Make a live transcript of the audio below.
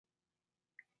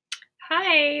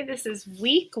Hi, this is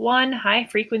week 1 high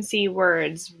frequency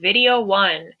words, video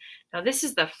 1. Now this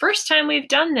is the first time we've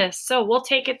done this, so we'll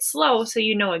take it slow so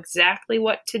you know exactly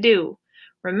what to do.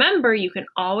 Remember, you can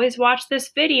always watch this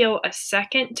video a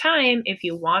second time if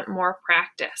you want more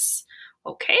practice.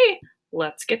 Okay,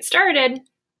 let's get started.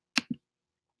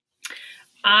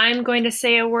 I'm going to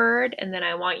say a word and then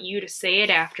I want you to say it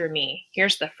after me.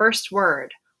 Here's the first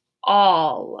word,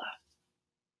 all.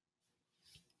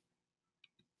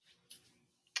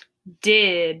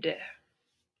 Did.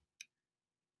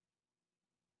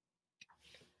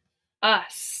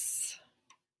 Us.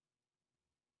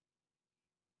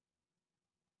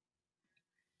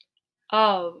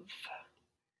 Of.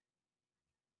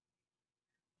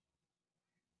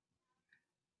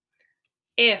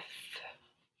 If.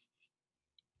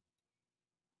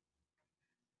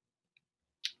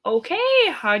 Okay,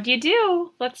 how'd you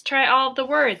do? Let's try all of the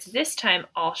words. This time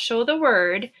I'll show the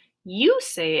word, you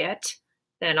say it,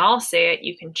 then I'll say it.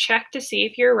 You can check to see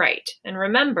if you're right. And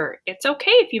remember, it's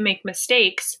okay if you make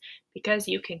mistakes because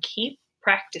you can keep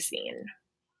practicing.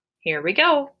 Here we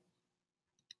go.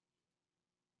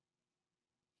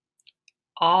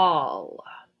 All.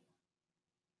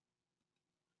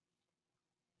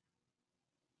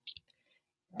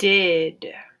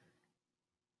 Did.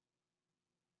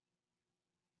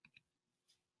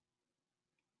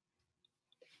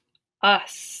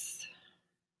 Us.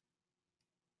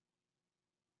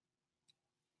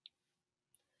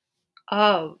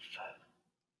 Of.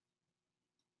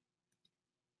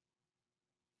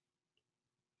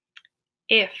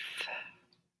 If.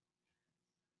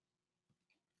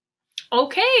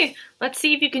 Okay, let's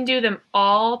see if you can do them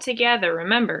all together.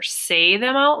 Remember, say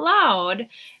them out loud,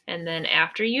 and then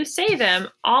after you say them,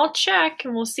 I'll check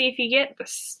and we'll see if you get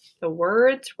the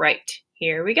words right.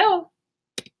 Here we go.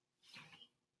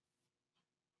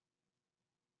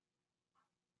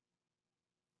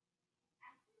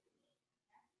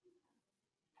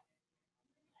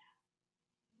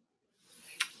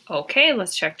 Okay,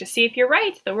 let's check to see if you're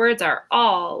right. The words are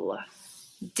all,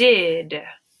 did,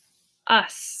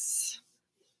 us,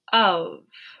 of,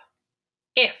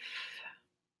 if.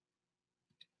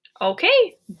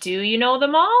 Okay, do you know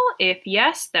them all? If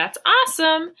yes, that's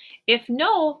awesome. If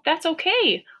no, that's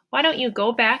okay. Why don't you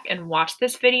go back and watch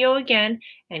this video again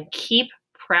and keep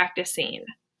practicing.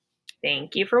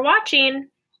 Thank you for watching.